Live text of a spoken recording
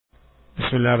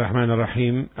بسم الله الرحمن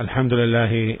الرحيم. الحمد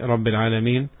لله رب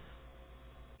العالمين.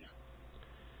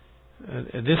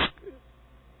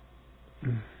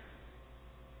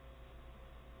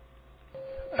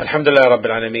 الحمد لله رب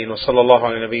العالمين وصلى الله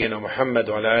على نبينا محمد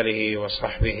وعلى آله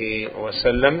وصحبه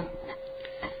وسلم.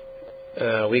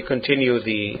 We continue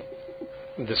the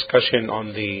discussion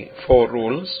on the 4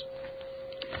 rules,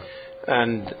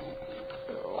 and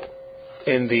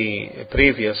in the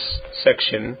previous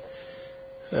section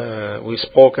we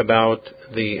spoke about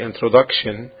the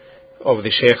introduction of the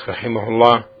Shaykh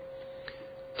rahimahullah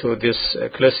to this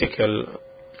classical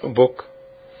book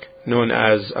known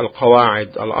as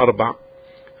Al-Qawa'id Al-Arba',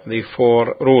 the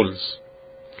 4 rules.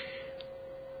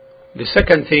 The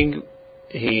second thing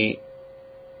he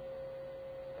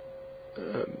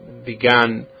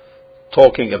began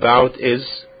talking about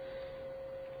is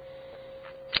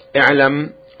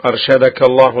اعلم أرشدك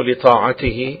الله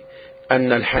لطاعته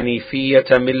أن الحنيفية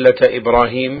ملة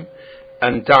إبراهيم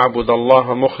أن تعبد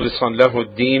الله مخلصا له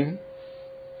الدين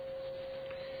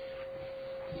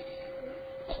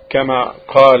كما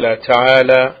قال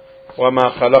تعالى وما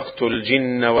خلقت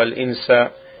الجن والإنس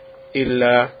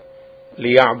إلا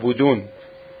ليعبدون.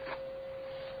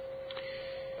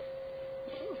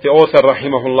 The author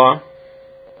rahimahullah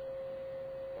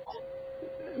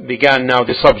began now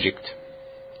the subject,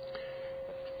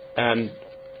 and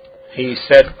he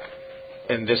said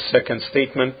in this second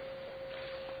statement,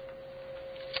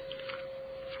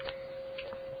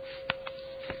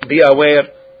 be aware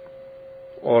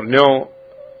or know,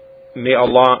 may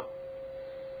Allah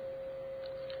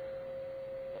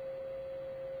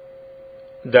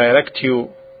direct you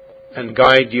and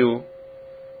guide you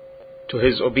to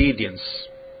His obedience,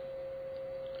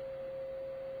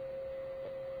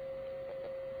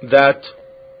 that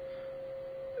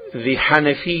the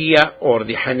Hanefiyyah or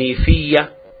the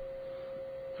Haneefiyyah,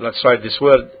 let's write this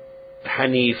word,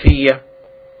 Haneefiyyah,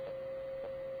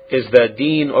 is the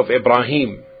deen of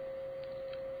Ibrahim,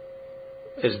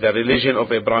 is the religion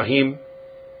of Ibrahim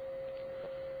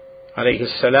alayhi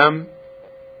salam.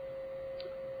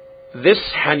 This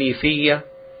Haneefiyyah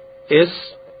is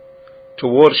to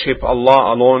worship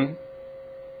Allah alone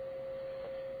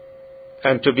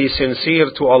and to be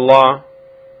sincere to Allah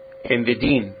in the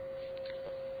deen.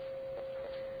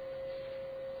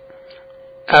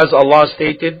 As Allah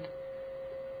stated,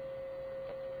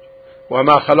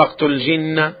 وَمَا خَلَقْتُ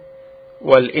الْجِنَّ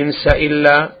وَالْإِنسَ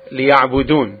إِلَّا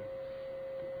لِيَعْبُدُونَ.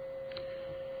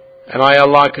 And I,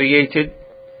 Allah, created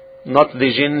not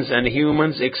the jinns and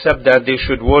humans except that they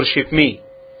should worship me.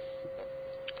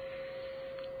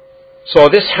 So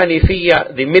this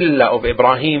Haneefiyyah, the millah of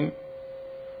Ibrahim,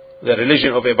 the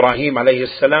religion of Ibrahim alayhi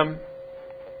salam,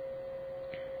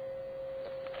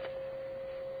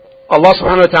 Allah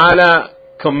subhanahu wa ta'ala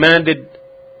commanded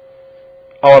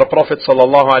our Prophet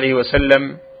sallallahu alayhi wa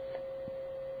sallam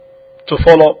to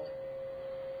follow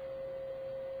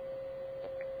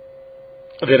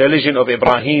the religion of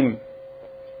Ibrahim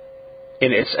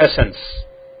in its essence,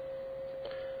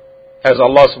 as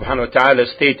Allah subhanahu wa ta'ala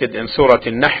stated in Surah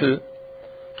An-Nahl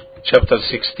chapter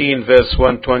 16 verse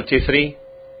 123,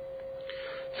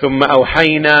 ثم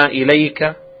أوحينا إليك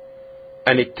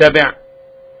أن اتبع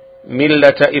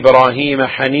ملة إبراهيم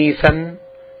حنيفا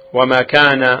وما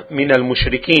كان من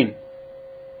المشركين.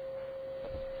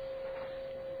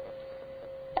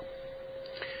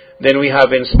 Then we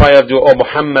have inspired you, O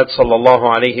Muhammad sallallahu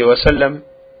alayhi wa sallam,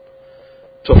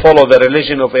 to follow the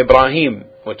religion of Ibrahim,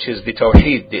 which is the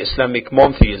Tawheed, the Islamic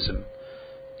monotheism,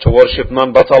 to worship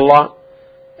none but Allah,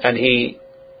 and he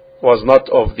was not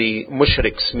of the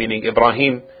mushriks, meaning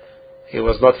Ibrahim, he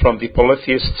was not from the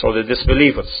polytheists or the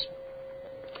disbelievers.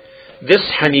 This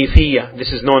Haneefiyyah,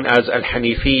 this is known as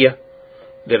Al-Haneefiyyah,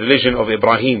 the religion of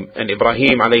Ibrahim, and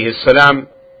Ibrahim alayhi salam,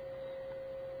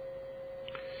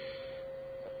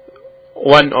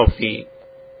 one of the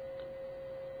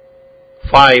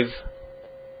 5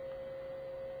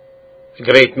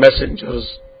 great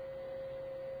messengers,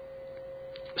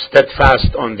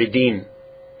 steadfast on the deen,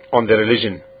 on the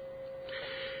religion.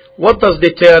 What does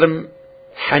the term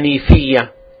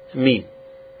Haneefiyyah mean?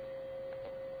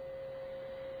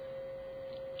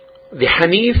 The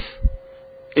Hanif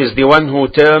is the one who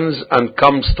turns and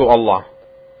comes to Allah,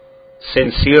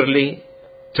 sincerely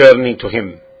turning to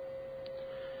Him,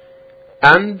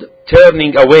 and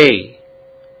turning away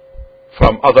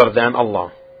from other than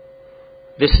Allah.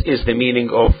 This is the meaning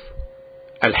of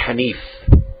Al-Hanif.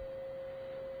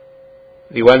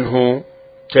 The one who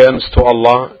turns to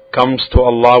Allah, comes to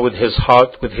Allah with his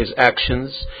heart, with his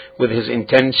actions, with his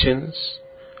intentions,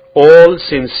 all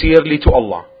sincerely to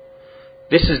Allah.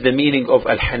 This is the meaning of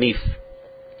Al-Hanif.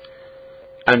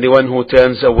 And the one who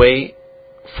turns away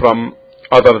from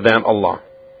other than Allah.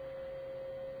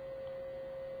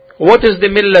 What is the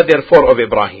millah therefore of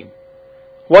Ibrahim?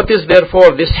 What is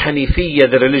therefore this Haneefiyyah,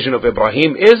 the religion of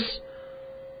Ibrahim, is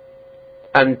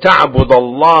أن تعبد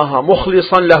الله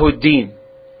مخلصا له الدين,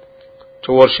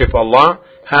 to worship Allah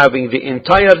having the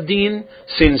entire deen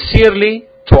sincerely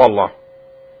to Allah.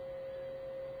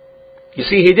 You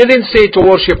see, he didn't say to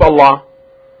worship Allah.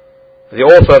 The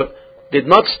author did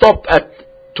not stop at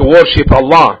to worship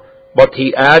Allah, but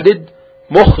he added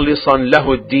مخلصا له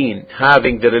الدين,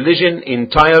 having the religion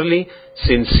entirely,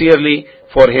 sincerely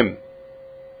for him.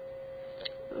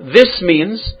 This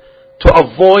means to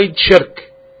avoid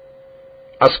shirk,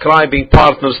 ascribing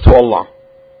partners to Allah.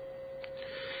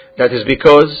 That is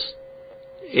because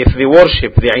if the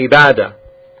worship, the ibadah,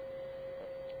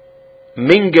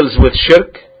 mingles with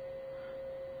shirk,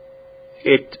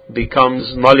 it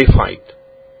becomes nullified.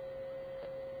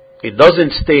 It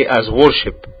doesn't stay as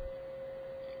worship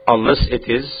unless it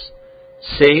is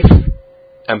safe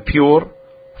and pure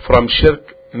from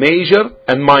shirk major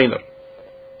and minor.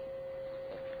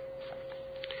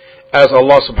 As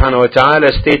Allah subhanahu wa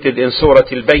ta'ala stated in Surah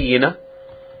Al-Bayyinah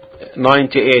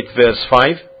 98 verse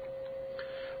 5,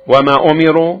 وَمَا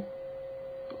أُمِرُوا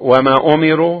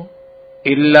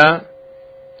إِلَّا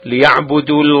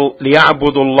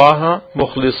لِيَعْبُدُوا اللَّهَ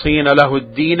مُخْلِصِينَ لَهُ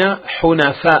الدِّينَ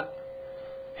حُنَفَاء.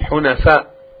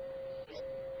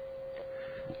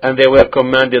 And they were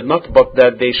commanded not but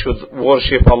that they should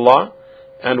worship Allah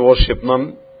and worship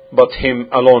none but Him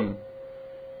alone.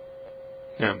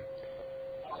 Yeah.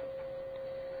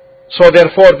 So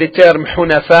therefore the term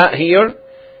Hunafa here,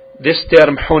 this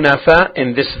term Hunafa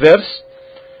in this verse,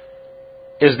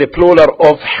 is the plural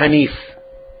of Hanif,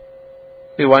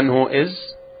 the one who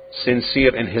is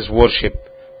sincere in his worship,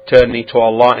 turning to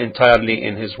Allah entirely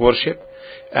in his worship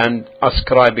and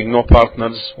ascribing no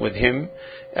partners with Him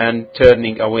and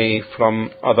turning away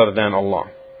from other than Allah.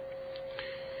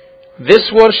 This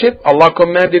worship Allah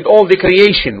commanded all the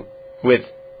creation with,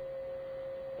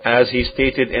 as He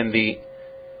stated in the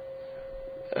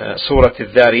Surah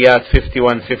Al-Dhariyat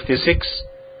 51-56,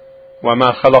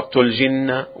 وَمَا خَلَقْتُ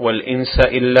الْجِنَّ وَالْإِنسَ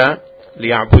إِلَّا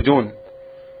لِيَعْبُدُونَ.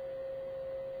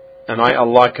 And I,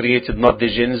 Allah, created not the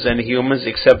jinns and humans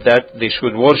except that they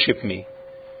should worship me.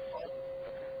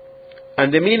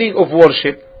 And the meaning of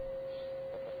worship,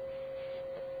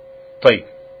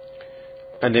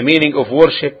 and the meaning of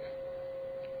worship,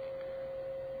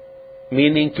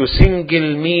 meaning to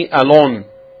single me alone,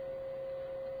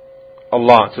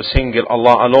 Allah, to single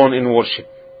Allah alone in worship.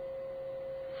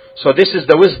 So this is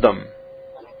the wisdom.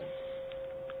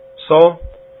 So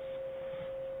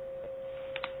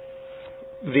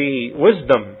the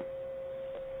wisdom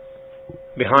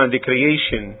behind the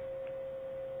creation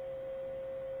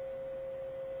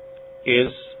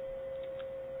is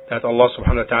that Allah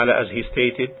subhanahu wa ta'ala, as He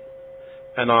stated,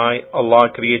 and I, Allah,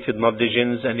 created not the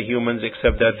jinns and the humans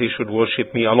except that they should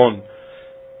worship me alone.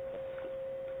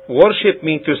 Worship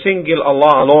means to single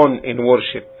Allah alone in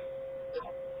worship.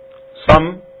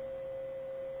 Some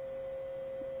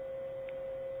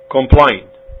complied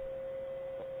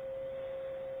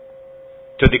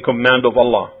to the command of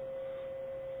Allah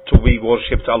to be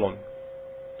worshipped alone.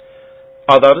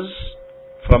 Others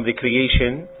from the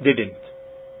creation didn't.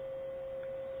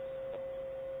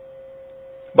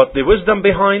 But the wisdom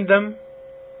behind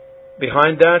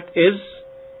that is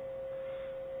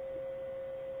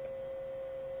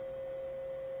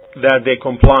that they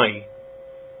comply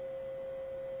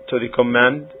to the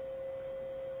command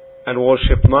and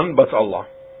worship none but Allah.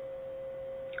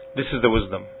 This is the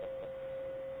wisdom.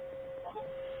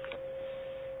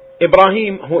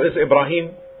 Ibrahim, who is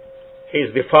Ibrahim? He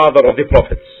is the father of the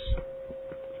prophets.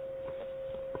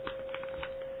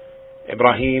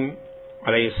 Ibrahim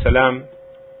alayhi salam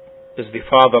is the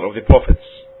father of the prophets.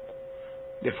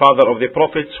 The father of the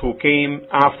prophets who came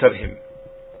after him.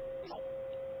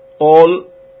 All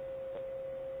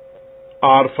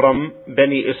are from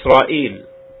Bani Israel,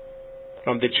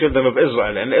 from the children of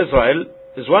Israel. And Israel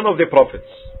is one of the prophets,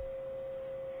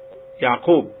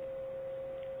 Yaqub.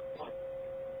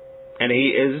 And he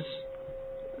is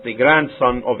the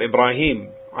grandson of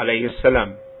Ibrahim alayhi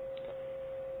salam.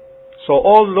 So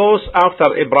all those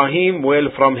after Ibrahim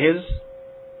were from his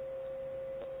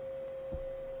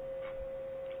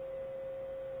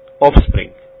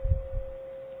offspring,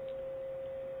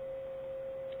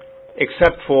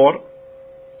 except for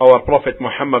our Prophet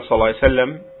Muhammad sallallahu alaihi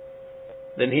wasallam.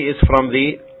 Then he is from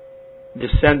the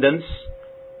descendants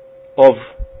of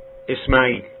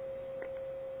Ismail.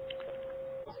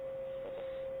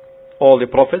 All the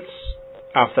prophets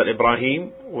after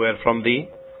Ibrahim were from the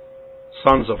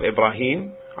sons of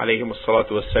Ibrahim, alayhim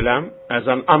as-salatu was-salam, as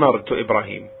an honor to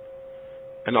Ibrahim.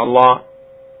 And Allah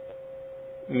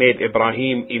made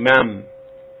Ibrahim Imam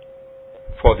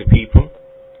for the people,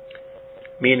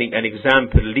 meaning an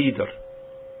example leader,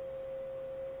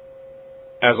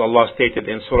 as Allah stated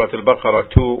in Surah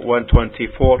Al-Baqarah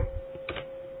 2:124,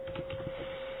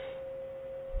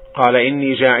 قال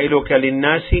إني جاعلك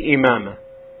للناس إماما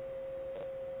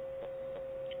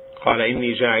قال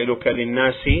إني جاعلك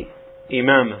للناس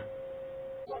إماما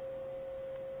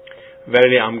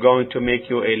Verily, I'm going to make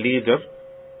you a leader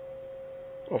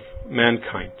of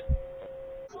mankind.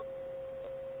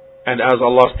 And as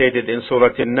Allah stated in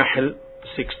Surah Al-Nahl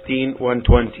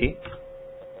 16:120,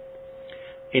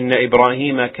 إن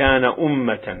إبراهيم كان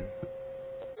أمة.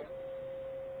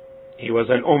 He was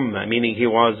an ummah, meaning he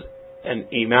was an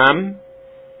imam,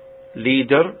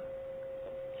 leader,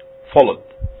 followed.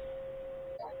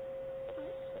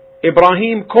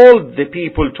 Ibrahim called the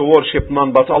people to worship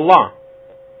none but Allah.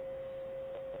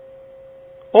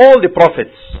 All the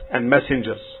prophets and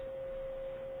messengers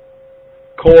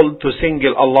called to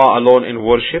single Allah alone in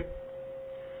worship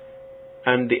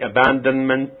and the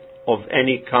abandonment of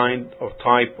any kind or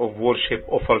type of worship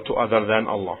offered to other than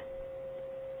Allah.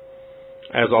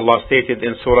 As Allah stated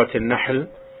in Surah Al-Nahl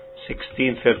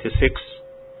 16:36,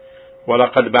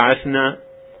 وَلَقَدْ بَعَثْنَا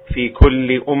فِي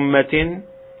كُلِّ أُمَّةٍ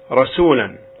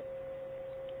رَسُولًا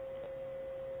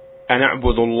أَنْ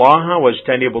اعْبُدُوا اللَّهَ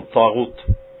وَاجْتَنِبُوا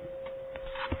الطَّاغُوتَ.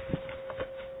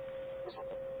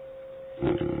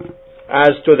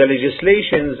 As to the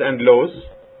legislations and laws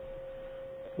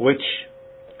which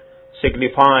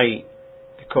signify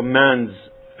the commands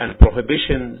and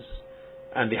prohibitions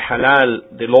and the halal,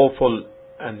 the lawful,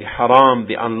 and the haram,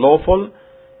 the unlawful,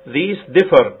 these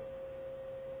differ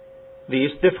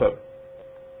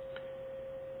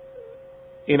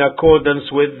in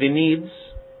accordance with the needs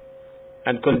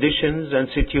and conditions and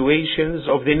situations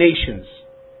of the nations.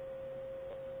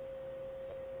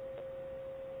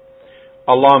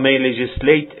 Allah may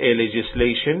legislate a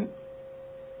legislation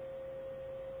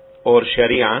or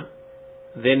sharia,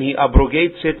 then He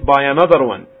abrogates it by another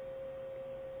one,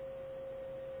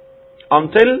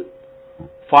 until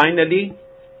finally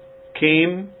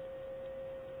came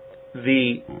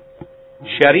the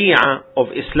sharia of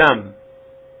Islam,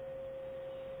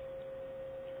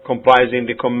 comprising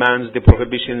the commands, the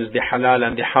prohibitions, the halal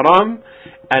and the haram,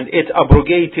 and it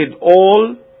abrogated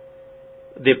all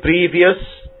the previous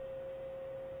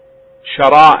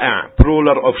shara'a,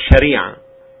 plural of sharia,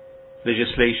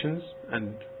 legislations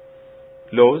and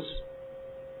laws,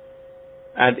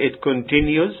 and it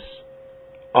continues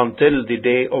until the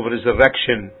day of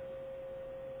resurrection.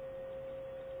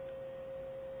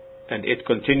 And it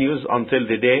continues until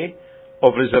the day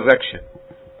of resurrection.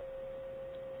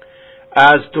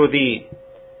 As to the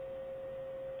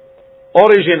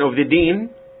origin of the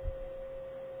deen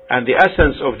and the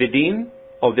essence of the deen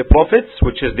of the prophets,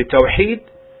 which is the Tawheed,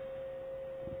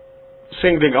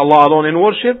 singling Allah alone in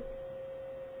worship,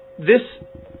 this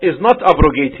is not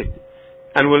abrogated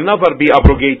and will never be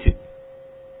abrogated.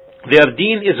 Their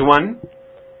deen is one,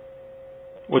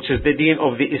 which is the deen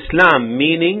of the Islam,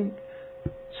 meaning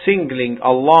singling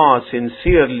Allah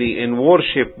sincerely in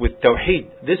worship with Tawheed.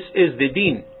 This is the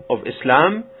deen of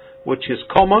Islam, which is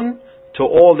common to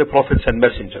all the prophets and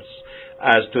messengers.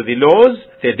 As to the laws,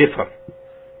 they differ.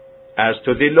 As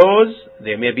to the laws,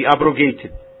 they may be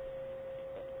abrogated.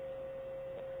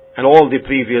 And all the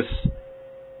previous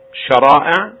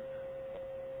shara'a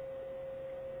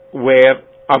were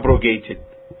abrogated.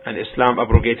 And Islam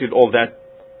abrogated all that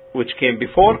which came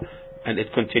before, and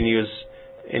it continues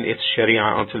in its sharia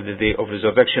until the day of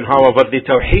resurrection. However, the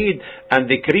Tawheed and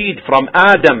the creed from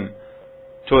Adam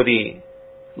to the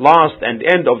last and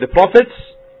end of the prophets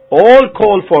all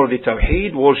call for the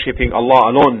Tawheed, worshipping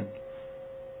Allah alone.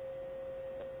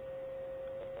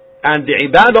 And the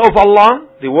ibadah of Allah,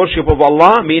 the worship of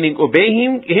Allah, meaning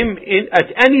obeying Him at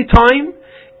any time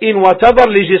in whatever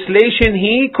legislation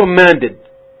He commanded.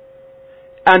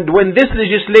 And when this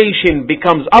legislation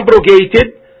becomes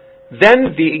abrogated,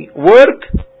 then the work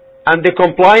and the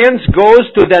compliance goes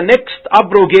to the next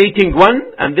abrogating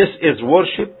one, and this is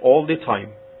worship all the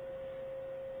time.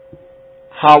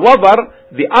 However,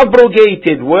 the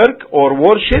abrogated work or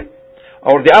worship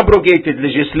or the abrogated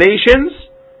legislations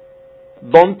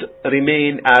don't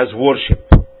remain as worship.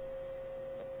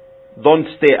 Don't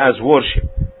stay as worship.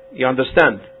 You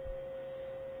understand?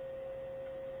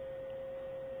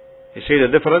 You see the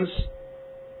difference?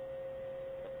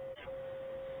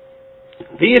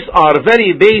 These are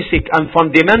very basic and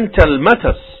fundamental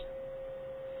matters.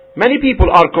 Many people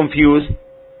are confused,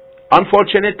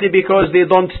 unfortunately, because they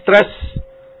don't stress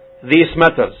these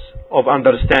matters of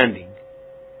understanding.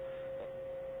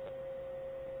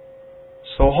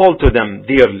 So hold to them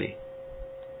dearly.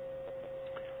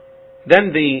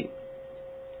 Then the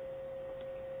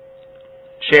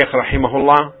Shaykh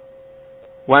rahimahullah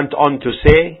went on to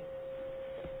say,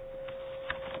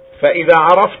 فإذا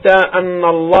عرفت أن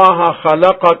الله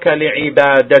خلقك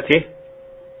لعبادته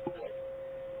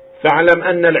فاعلم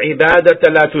أن العبادة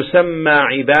لا تسمى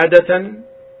عبادة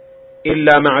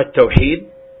إلا مع التوحيد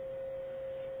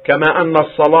كما أن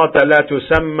الصلاة لا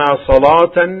تسمى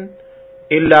صلاة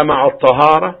إلا مع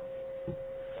الطهارة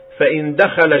فإن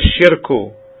دخل الشرك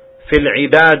في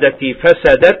العبادة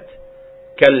فسدت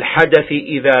كالحدث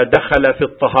إذا دخل في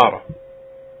الطهارة.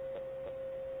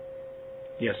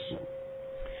 Yes.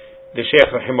 The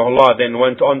Shaykh rahimahullah then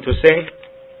went on to say,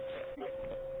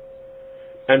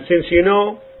 and since you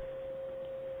know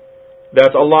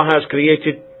that Allah has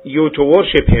created you to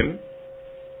worship Him,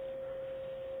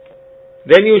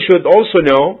 then you should also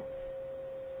know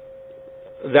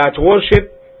that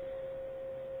worship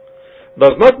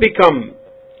does not become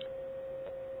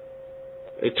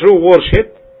a true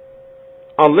worship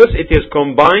unless it is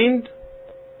combined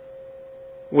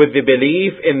with the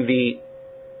belief in the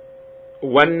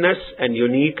oneness and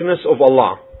uniqueness of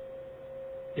Allah,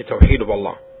 the Tawheed of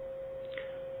Allah.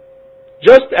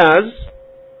 Just as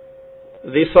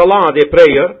the Salah, the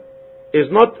prayer,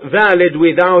 is not valid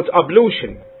without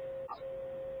ablution.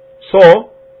 So,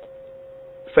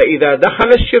 فإذا دخل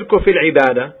الشرك في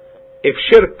العبادة, if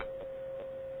shirk,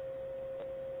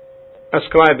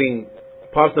 ascribing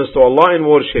partners to Allah in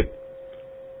worship,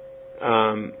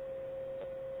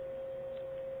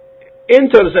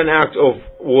 enters an act of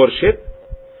worship,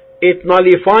 it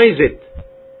nullifies it.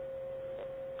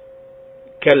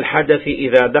 كالحدث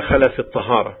إذا دخل في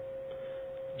الطهارة.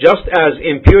 Just as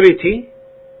impurity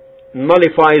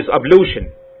nullifies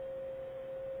ablution.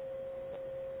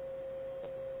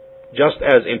 Just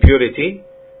as impurity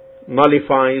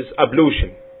nullifies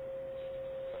ablution.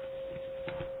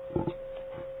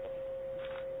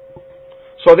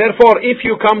 So therefore, if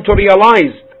you come to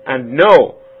realize and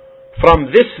know from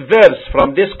this verse,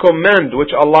 from this command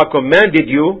which Allah commanded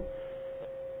you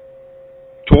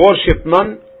to worship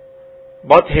none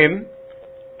but Him,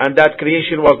 and that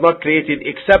creation was not created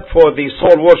except for the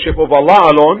sole worship of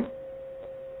Allah alone,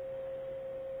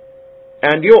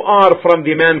 and you are from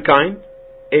the mankind,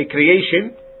 a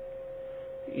creation,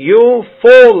 you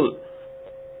fall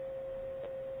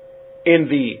in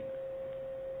the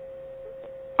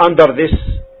under this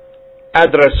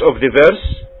address of the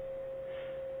verse,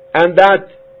 and that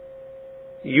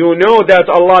you know that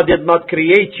Allah did not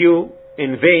create you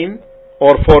in vain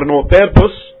or for no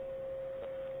purpose,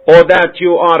 or that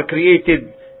you are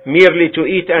created merely to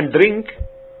eat and drink.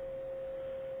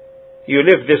 You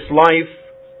live this life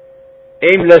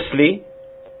aimlessly.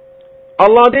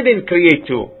 Allah didn't create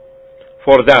you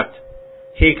for that.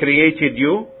 He created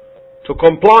you to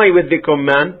comply with the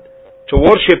command to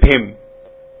worship Him.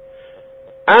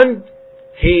 And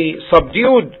He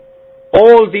subdued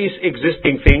all these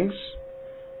existing things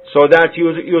so that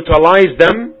you utilize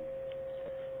them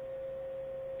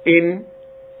in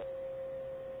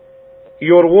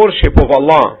your worship of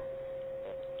Allah.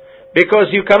 Because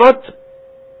you cannot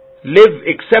live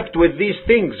except with these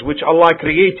things which Allah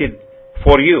created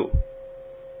for you.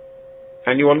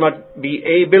 And you will not be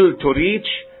able to reach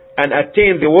and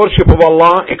attain the worship of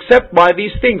Allah except by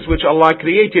these things which Allah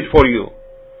created for you.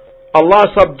 Allah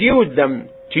subdued them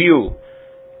to you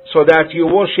so that you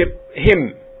worship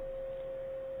Him.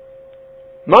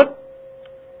 Not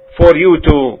for you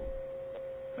to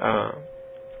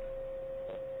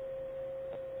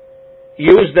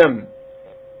use them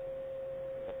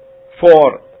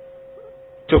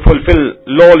to fulfill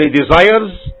lowly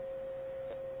desires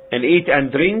and eat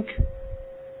and drink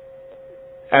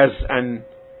as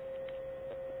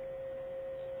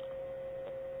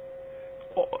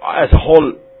a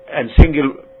whole and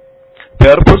single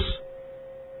purpose.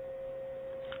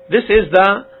 This is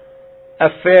the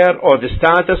affair or the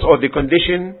status or the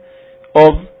condition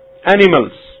of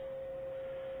animals.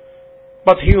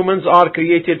 But humans are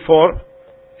created for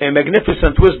a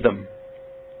magnificent wisdom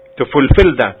to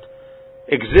fulfill that,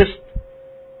 exist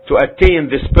to attain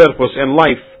this purpose in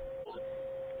life.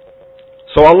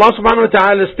 So Allah subhanahu wa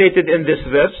ta'ala stated in this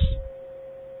verse,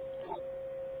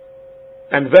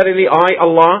 and verily I,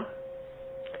 Allah,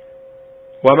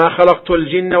 وَمَا خَلَقْتُ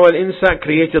الْجِنَّ وَالْإِنسَ,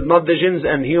 created not the jinns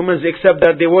and humans except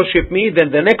that they worship me. Then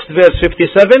the next verse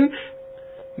 57,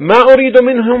 مَا أُرِيدُ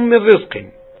مِنْهُمْ مِنْ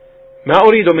رِزْقٍ, مَا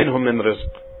أُرِيدُ مِنْهُمْ مِنْ رِزْقٍ.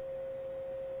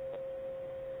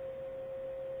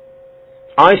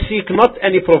 I seek not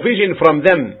any provision from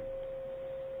them.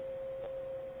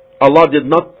 Allah did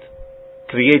not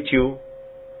create you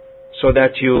so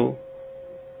that you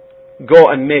go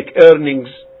and make earnings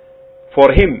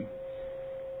for Him,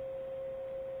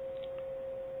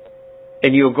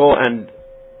 and you go and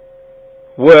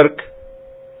work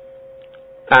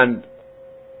and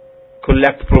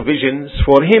collect provisions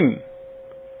for Him,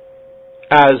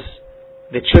 as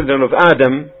the children of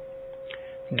Adam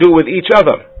do with each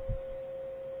other.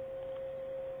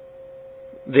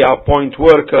 They appoint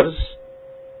workers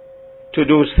to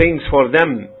do things for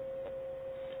them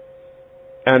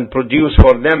and produce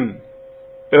for them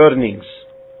earnings.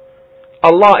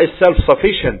 Allah is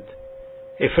self-sufficient,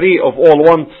 free of all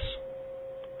wants.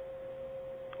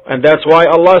 And that's why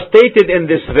Allah stated in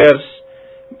this verse,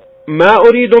 ما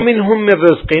أريد منهم من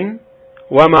رزق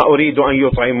وما أريد أن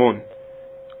يطعمون.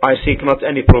 I seek not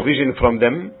any provision from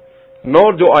them,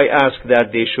 nor do I ask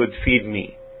that they should feed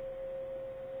me.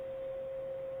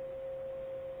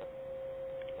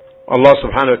 Allah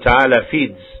subhanahu wa ta'ala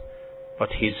feeds, but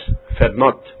He's fed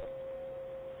not.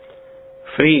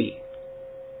 Free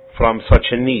from such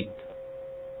a need,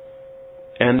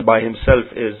 and by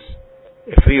Himself is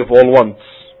free of all wants.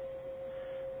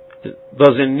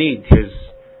 Doesn't need His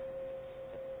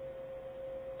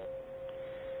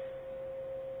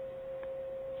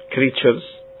creatures.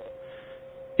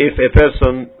 If a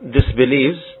person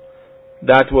disbelieves,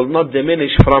 that will not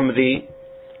diminish from the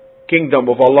kingdom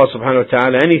of Allah subhanahu wa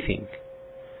ta'ala anything.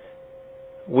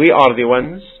 We are the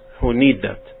ones who need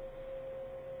that.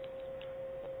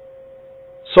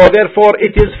 So therefore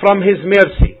it is from His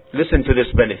mercy. Listen to this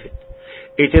benefit.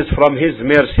 It is from His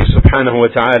mercy subhanahu wa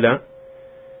ta'ala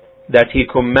that He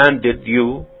commanded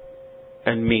you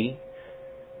and me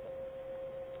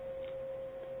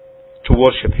to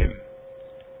worship Him.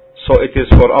 So it is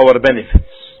for our benefits.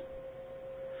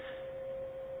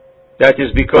 That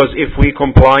is because if we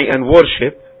comply and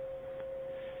worship,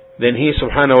 then He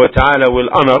subhanahu wa ta'ala will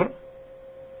honor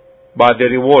by the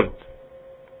reward,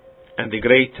 and the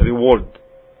great reward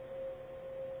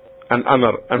and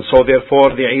honor. And so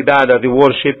therefore the ibadah, the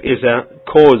worship, is a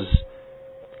cause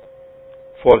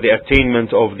for the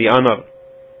attainment of the honor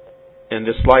in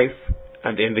this life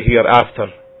and in the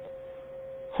hereafter.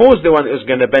 Who is the one who is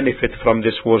going to benefit from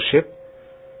this worship?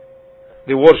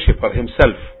 The worshipper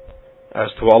himself. As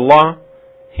to Allah,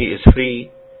 He is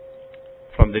free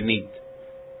from the need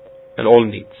and all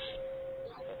needs.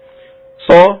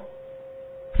 So,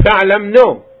 فاعلم,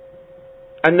 know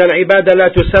أن العبادة لا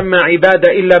تسمى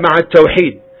عبادة إلا مع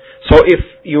التوحيد. So if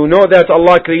you know that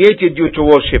Allah created you to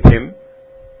worship Him,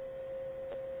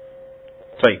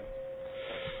 طيب.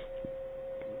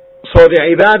 So the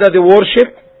ibadah, the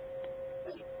worship,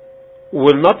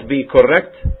 will not be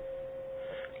correct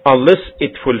unless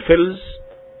it fulfills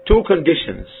two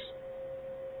conditions.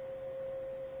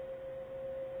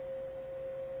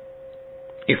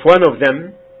 If one of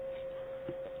them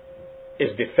is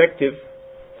defective,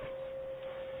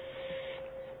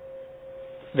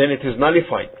 then it is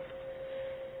nullified.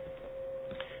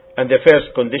 And the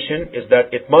first condition is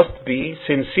that it must be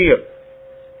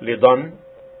sincerely done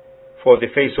for the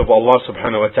face of Allah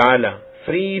subhanahu wa ta'ala,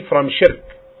 free from shirk.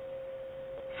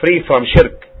 Free from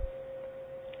shirk.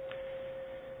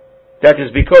 That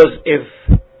is because if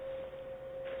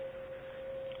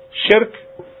shirk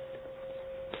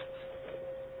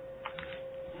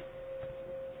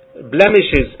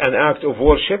blemishes an act of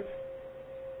worship,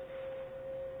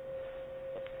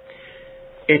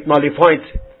 it nullifies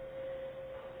it.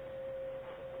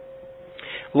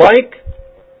 Like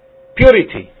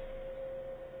purity.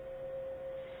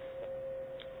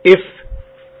 If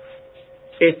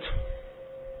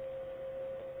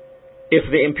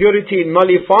the impurity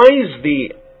nullifies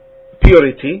the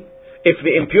purity, if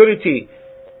the impurity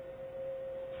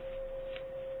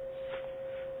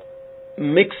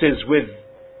mixes with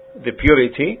the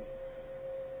purity,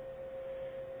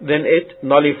 then it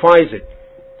nullifies it.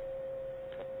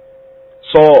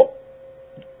 So,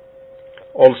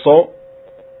 also,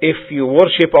 if you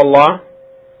worship Allah,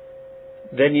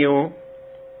 then you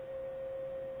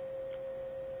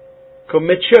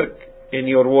commit shirk in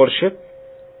your worship,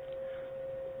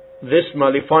 this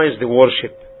nullifies the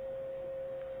worship.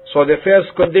 So the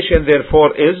first condition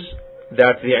therefore is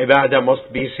that the ibadah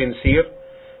must be sincere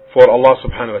for Allah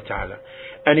subhanahu wa ta'ala.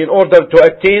 And in order to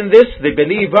attain this, the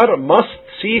believer must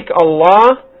seek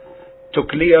Allah to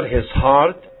clear his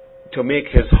heart, to make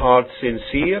his heart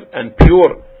sincere and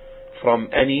pure from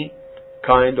any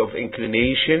kind of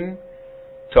inclination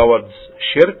towards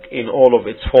shirk in all of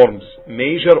its forms,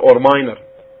 major or minor.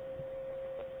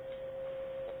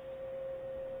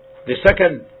 The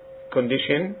second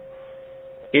condition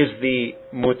is the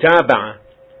mutaba'ah,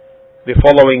 the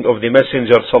following of the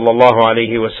Messenger sallallahu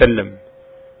alayhi wasallam.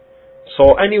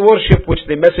 So any worship which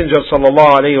the Messenger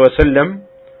sallallahu alayhi wasallam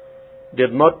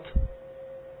did not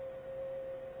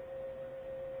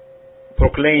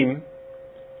proclaim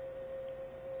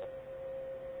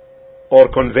or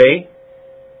convey,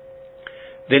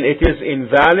 then it is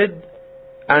invalid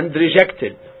and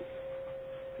rejected.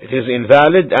 It is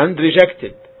invalid and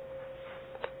rejected.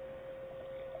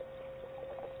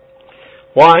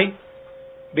 Why?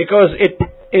 Because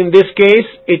in this case,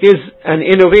 it is an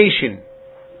innovation,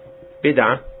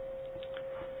 bid'ah,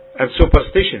 and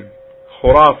superstition,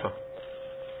 khurafa.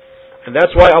 And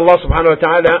that's why Allah subhanahu wa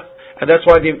ta'ala, and that's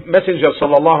why the Messenger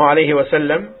sallallahu alayhi wa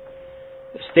sallam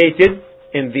stated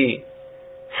in the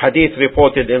hadith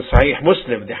reported in Sahih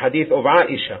Muslim, the hadith of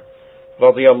Aisha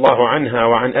radiyallahu anha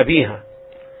wa an abiha.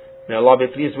 May Allah be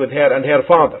pleased with her and her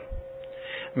father.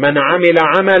 من عمل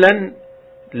عملا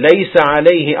ليس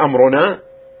عليه أمرنا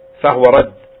فهو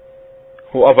رد.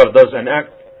 Whoever does an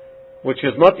act which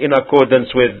is not in accordance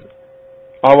with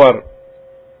our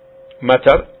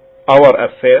matter, our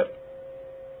affair,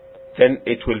 then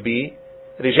it will be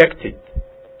rejected.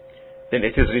 Then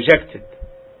it is rejected.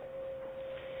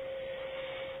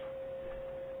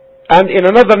 And in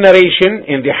another narration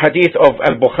in the hadith of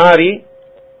Al-Bukhari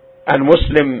and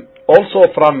Muslim, also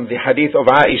from the hadith of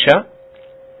Aisha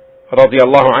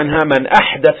radiyallahu anha, من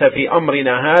أحدث في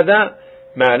أمرنا هذا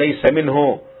ما ليس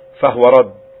منه فهو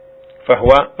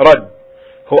رد.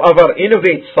 Whoever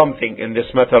innovates something in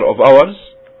this matter of ours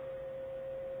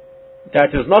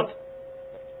that is not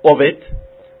of it,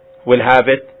 will have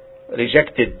it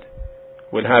rejected.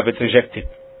 Will have it rejected.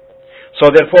 So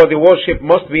therefore the worship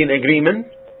must be in agreement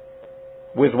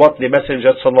with what the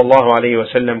Messenger sallallahu alayhi wa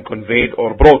sallam conveyed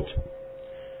or brought.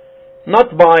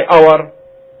 Not by our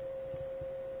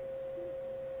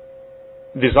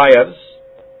desires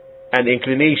and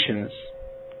inclinations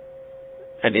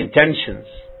and intentions.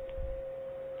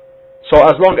 So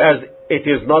as long as it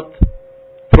is not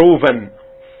proven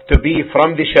to be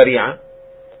from the Sharia,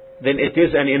 then it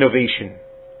is an innovation.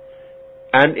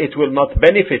 And it will not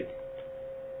benefit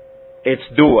its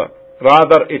doer.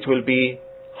 Rather, it will be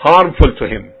harmful to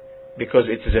him, because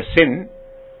it is a sin,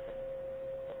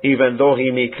 even though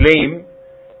he may claim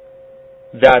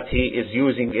that he is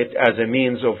using it as a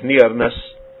means of nearness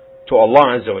to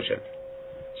Allah Azza wa Jal.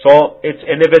 So it's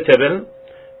inevitable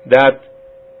that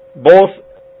both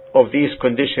of these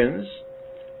conditions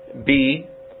be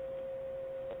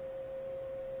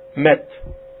met.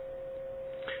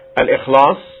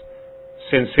 Al-Ikhlas,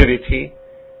 sincerity,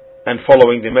 and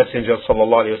following the Messenger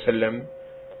sallallahu alayhi wa sallam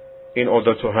in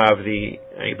order to have the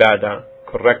ibadah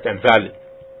correct and valid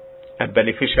and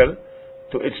beneficial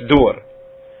to its doer.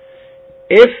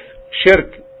 If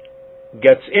shirk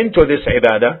gets into this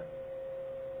ibadah,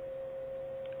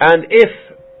 and if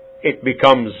it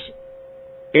becomes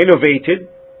innovated,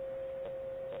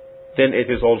 then it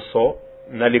is also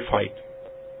nullified.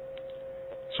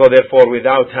 So therefore,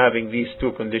 without having these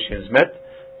two conditions met,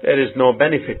 there is no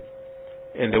benefit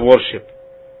in the worship.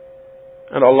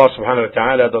 And Allah subhanahu wa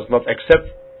ta'ala does not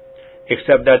accept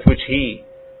except that which He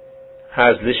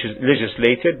has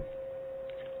legislated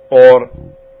or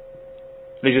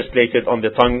legislated on the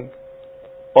tongue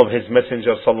of His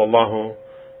Messenger sallallahu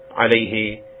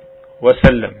alayhi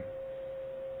wasallam.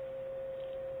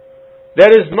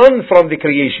 There is none from the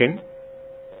creation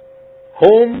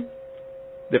whom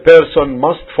the person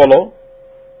must follow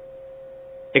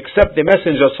except the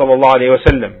Messenger sallallahu alayhi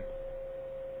wasallam.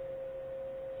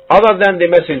 Other than the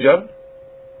Messenger,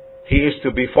 he is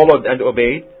to be followed and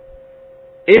obeyed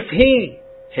if he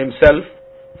himself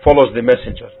follows the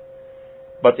Messenger.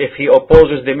 But if he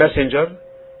opposes the Messenger,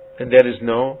 then there is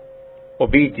no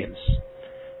obedience.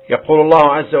 يقول الله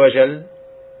عز وجل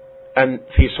and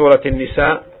في سورة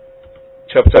النساء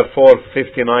chapter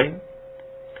 4:59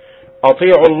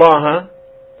 أطيعوا الله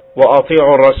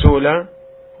وأطيعوا الرسول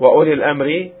وأولي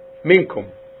الأمر منكم.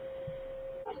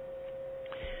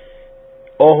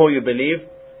 O who you believe,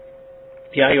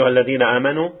 يا أيها الذين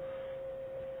آمنوا,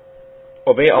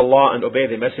 obey Allah and obey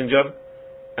the Messenger,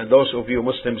 and those of you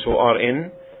Muslims who are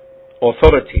in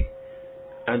authority.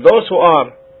 And those who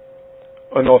are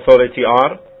in authority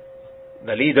are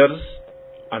the leaders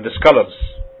and the scholars.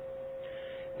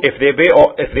 If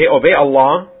they obey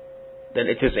Allah, then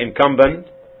it is incumbent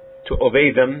to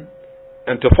obey them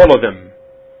and to follow them.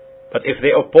 But if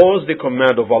they oppose the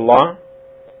command of Allah,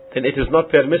 then it is not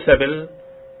permissible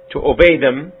to obey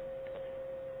them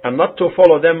and not to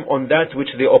follow them on that which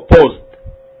they opposed.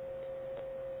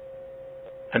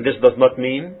 And this does not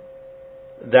mean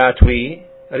that we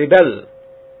rebel.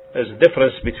 There's a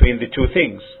difference between the two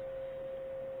things.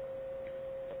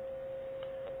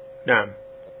 Now,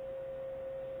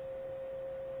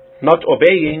 not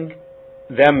obeying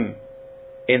them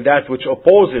in that which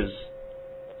opposes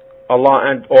Allah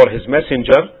and or His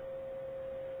Messenger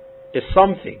is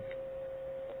something,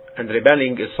 and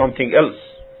rebelling is something else.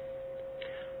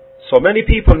 So many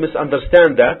people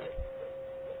misunderstand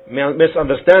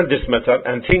this matter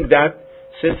and think that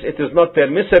since it is not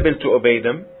permissible to obey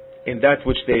them in that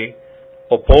which they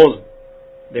oppose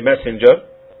the Messenger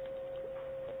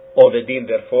or the Deen,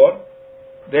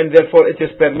 then therefore it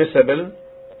is permissible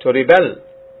to rebel.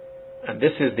 And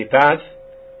this is the path,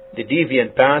 the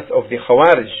deviant path of the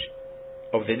Khawarij,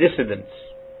 of the dissidents,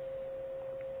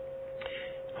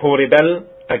 who rebel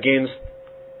against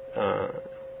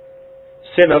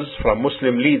sinners from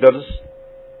Muslim leaders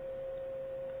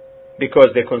because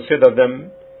they consider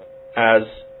them as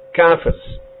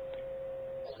kafirs.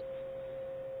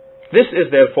 This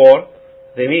is therefore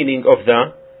the meaning of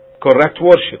the correct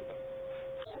worship.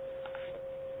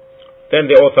 Then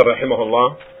the author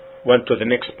rahimahullah went to the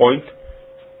next point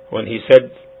when he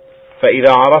said,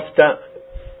 فإذا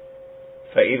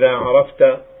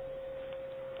عرفت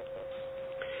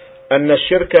أن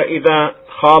الشرك إذا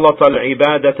خالط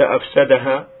العبادة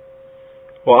أفسدها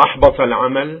وأحبط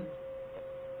العمل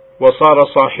وصار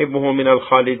صاحبه من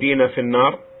الخالدين في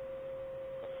النار،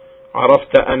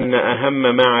 عرفت أن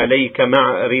أهم ما عليك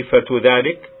معرفة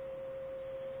ذلك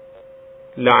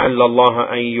لعل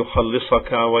الله أن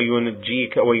يخلصك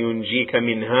وينجيك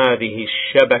من هذه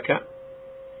الشبكة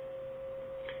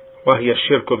وهي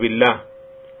الشرك بالله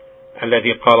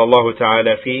الذي قال الله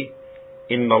تعالى فيه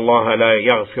إن الله لا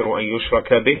يغفر أن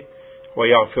يشرك به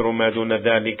ويغفر ما دون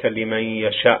ذلك لمن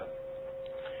يشاء.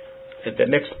 At the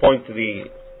next point, the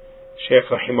Shaykh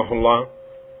rahimahullah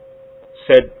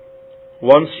said,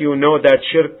 once you know that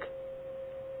shirk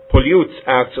pollutes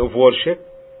acts of worship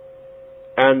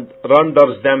and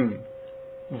renders them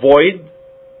void,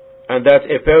 and that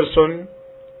a person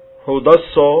who does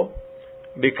so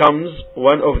becomes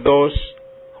one of those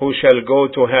who shall go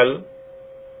to hell,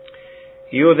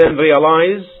 you then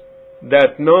realize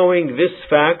that knowing this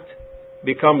fact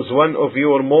becomes one of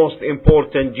your most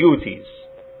important duties.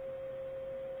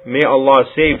 May Allah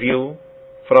save you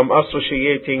from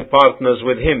associating partners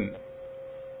with Him.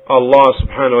 Allah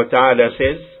subhanahu wa ta'ala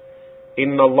says,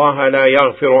 إن الله لا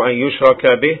يغفر أن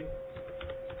يشرك به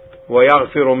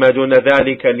ويغفر ما دون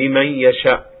ذلك لمن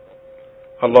يشاء.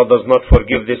 Allah does not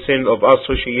forgive the sin of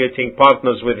associating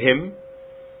partners with Him,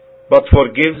 but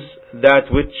forgives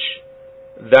that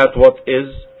what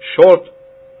is short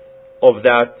of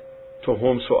that to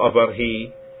whomsoever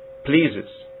He pleases.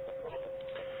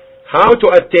 How to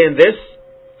attain this?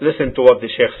 Listen to what the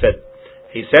Shaykh said.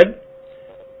 He said,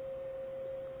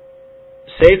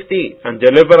 safety and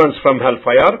deliverance from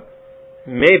hellfire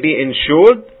may be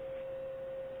ensured,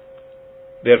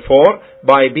 therefore,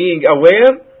 by being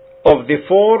aware of the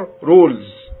four rules.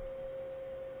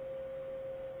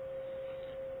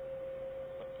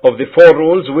 Of the four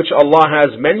rules which Allah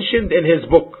has mentioned in His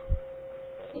book.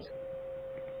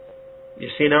 You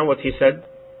see now what he said?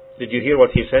 Did you hear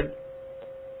what he said?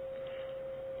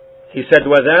 He said,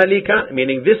 وَذَلِكَ,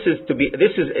 meaning this is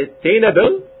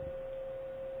attainable,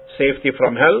 safety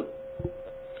from hell.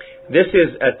 This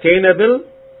is attainable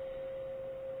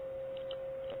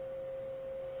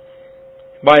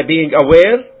by being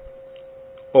aware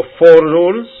of four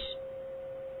rules,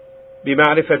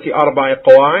 بمعرفة أربع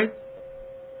قواعد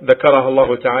ذكرها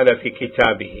الله تعالى في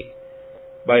كتابه,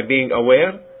 by being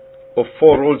aware of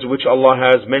four rules which Allah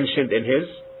has mentioned in His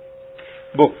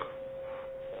book.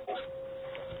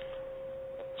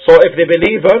 So if the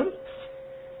believer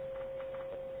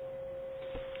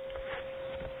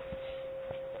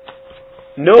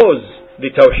knows the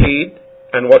Tawheed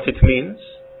and what it means,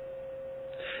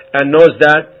 and knows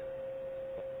that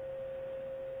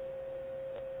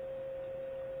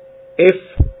if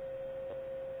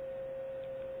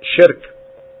shirk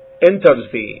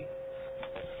enters the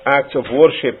act of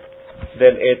worship,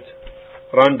 then it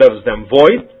renders them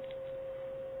void,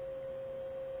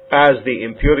 as the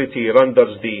impurity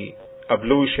renders the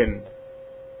ablution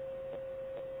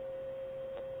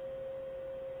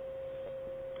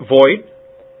void,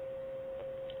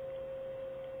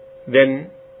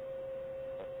 then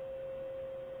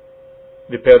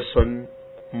the person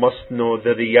must know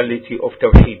the reality of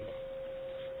Tawheed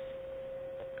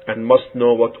and must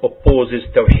know what opposes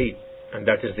Tawheed, and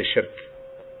that is the shirk,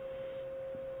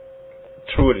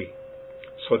 truly,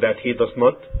 so that he does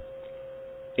not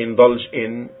indulge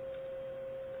in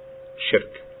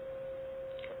shirk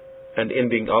and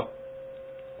ending up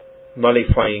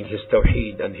nullifying his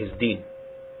Tawheed and his Deen.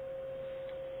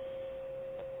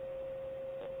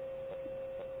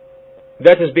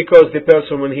 That is because the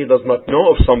person, when he does not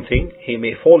know of something, he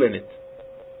may fall in it.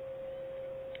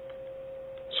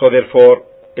 So therefore,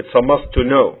 it's a must to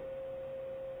know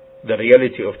the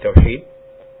reality of Tawheed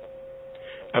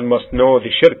and must know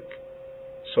the shirk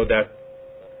so that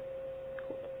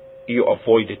you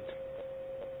avoid it.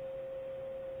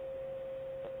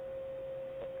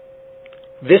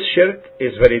 This shirk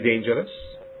is very dangerous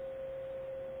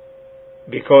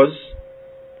because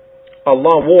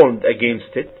Allah warned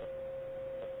against it,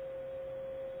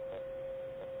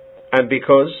 and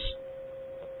because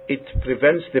it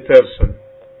prevents the person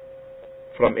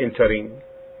from entering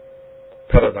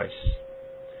paradise.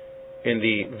 In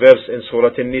the verse in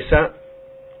Surah An-Nisa,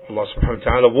 Allah subhanahu wa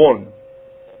ta'ala warned,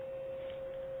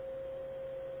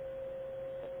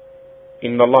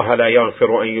 إن الله لا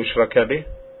يغفر أن يشرك به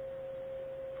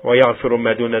ويغفر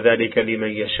ما دون ذلك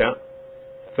لمن يشاء.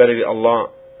 Verily Allah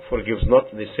forgives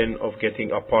not the sin of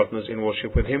getting our partners in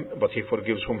worship with Him, but He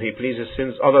forgives whom He pleases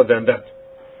sins other than that.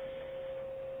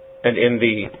 And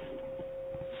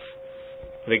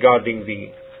regarding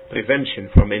the prevention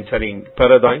from entering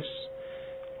paradise,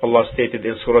 Allah stated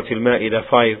in Surah Al-Ma'idah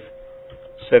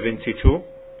 5:72,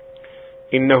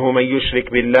 إنه من يشرك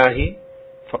بالله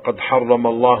فقد حرم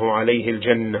الله عليه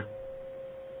الجنة.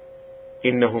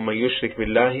 إنه من يشرك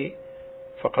بالله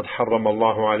فقد حرم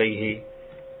الله عليه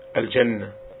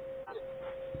الجنة.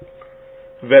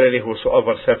 Verily,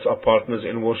 whosoever sets up partners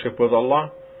in worship with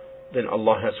Allah, then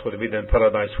Allah has forbidden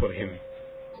paradise for him.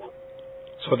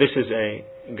 So this is a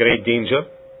great danger,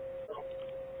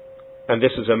 and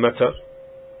this is a matter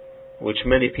which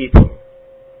many people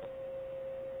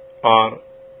are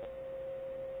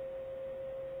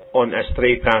on a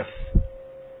stray path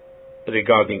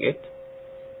regarding it.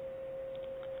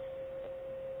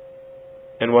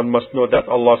 And one must know that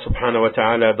Allah subhanahu wa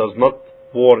ta'ala does not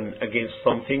warn against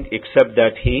something except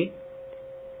that He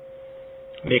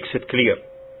makes it clear.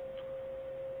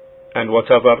 And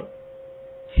whatever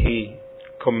He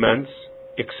commands,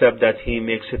 except that He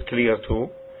makes it clear to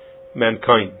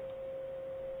mankind.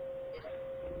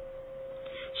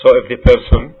 So if the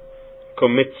person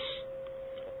commits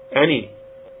any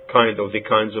kind of the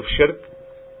kinds of shirk,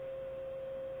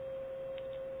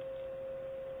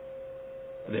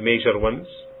 the major ones,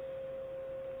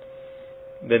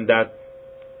 then that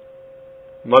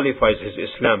nullifies his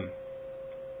Islam,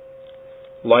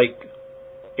 like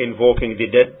invoking the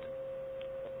dead,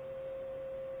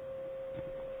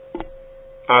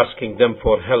 asking them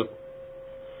for help,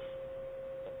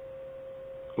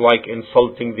 like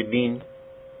insulting the deen,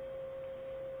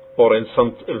 or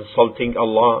insulting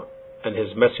Allah and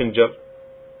His Messenger,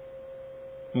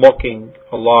 mocking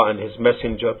Allah and His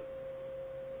Messenger,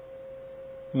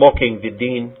 mocking the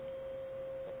deen,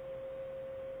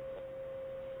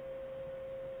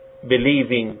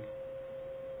 believing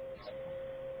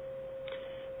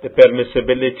the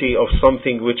permissibility of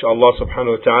something which Allah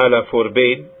subhanahu wa ta'ala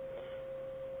forbade,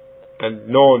 and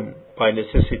known by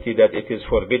necessity that it is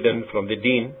forbidden from the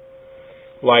deen,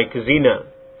 like zina,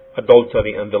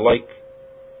 adultery and the like.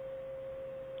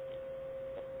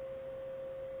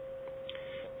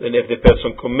 Then if the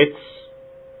person commits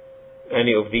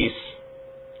any of these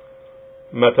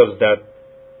matters that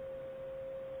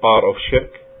are of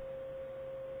shirk,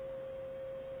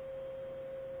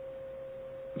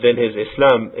 then his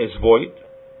Islam is void.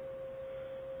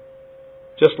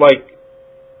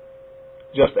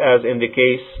 Just as in the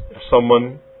case if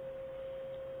someone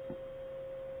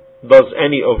does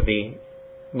any of the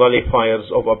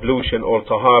nullifiers of ablution or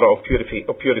tahara of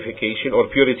purification or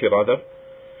purity rather,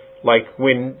 like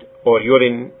wind or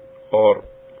urine or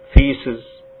feces,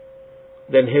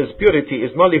 then his purity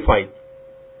is nullified.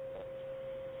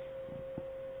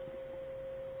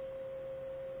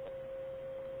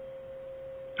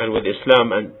 And with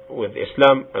Islam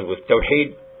and with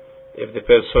Tawheed, if the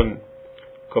person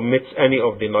commits any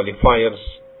of the nullifiers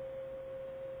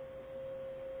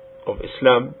of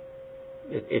Islam,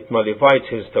 it nullifies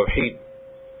his Tawheed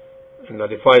and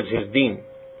nullifies his deen.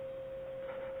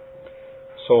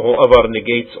 So whoever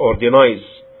negates or denies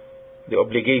the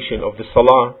obligation of the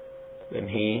Salah, then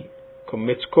he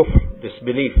commits kufr,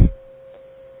 disbelief.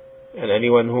 And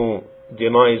anyone who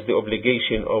denies the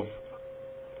obligation of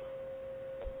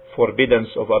forbiddance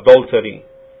of adultery,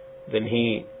 then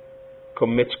he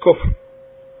commits kufr.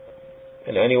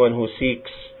 And anyone who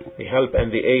seeks the help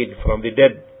and the aid from the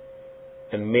dead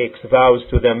and makes vows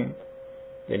to them,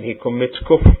 then he commits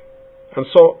kufr, and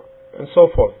so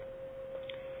forth.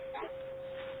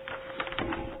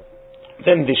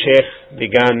 Then the Shaykh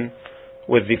began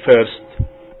with the first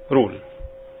rule,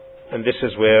 and this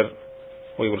is where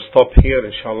we will stop here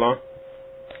inshallah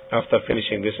after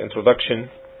finishing this introduction,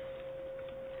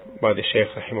 by the Shaykh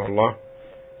rahimahullah,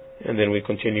 and then we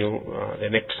continue the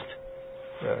next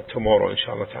tomorrow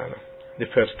inshallah ta'ala, the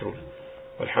first rule.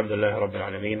 Alhamdulillah Rabbil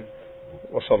Alameen,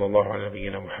 wa sallallahu ala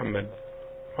nabiyyina Muhammad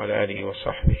wa ala alihi wa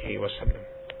sahbihi wa sallam.